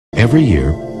Every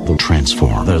year, the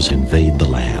transformers invade the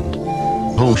land.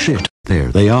 Oh shit,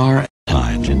 there they are,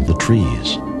 hide in the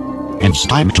trees. It's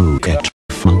time to get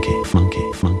funky.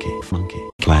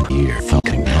 Plant here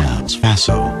fucking hands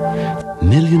Faso.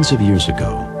 Millions of years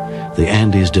ago, the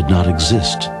Andes did not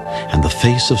exist, and the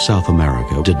face of South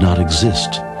America did not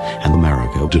exist, and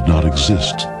America did not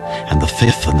exist, and the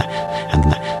fifth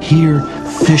and here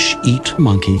fish eat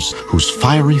monkeys whose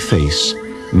fiery face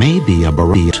may be a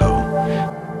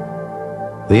burrito.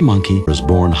 The monkey was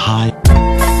born high.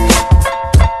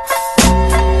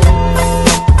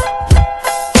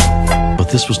 But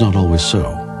this was not always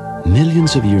so.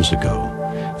 Millions of years ago,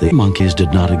 the monkeys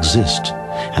did not exist,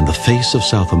 and the face of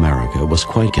South America was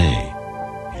quite gay.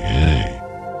 Yay.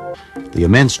 The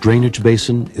immense drainage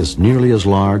basin is nearly as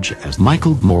large as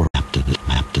Michael Moore mapped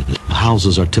it.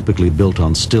 Houses are typically built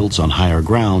on stilts on higher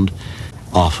ground.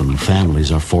 Often families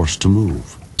are forced to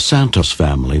move. Santos'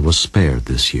 family was spared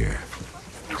this year.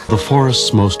 The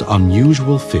forest's most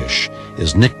unusual fish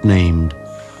is nicknamed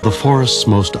the forest's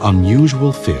most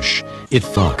unusual fish. It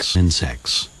fucks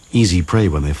insects, easy prey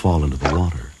when they fall into the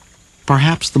water.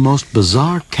 Perhaps the most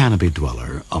bizarre canopy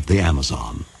dweller of the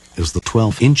Amazon is the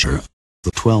 12-incher.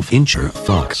 The 12-incher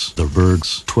fucks the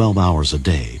birds 12 hours a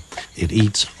day. It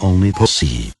eats only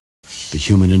pussy. The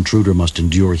human intruder must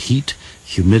endure heat,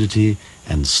 humidity,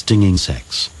 and stinging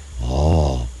insects.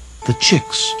 Oh, the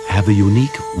chicks have a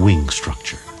unique wing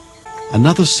structure.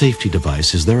 Another safety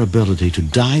device is their ability to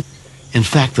dive. In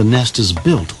fact, the nest is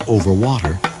built over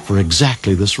water for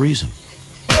exactly this reason.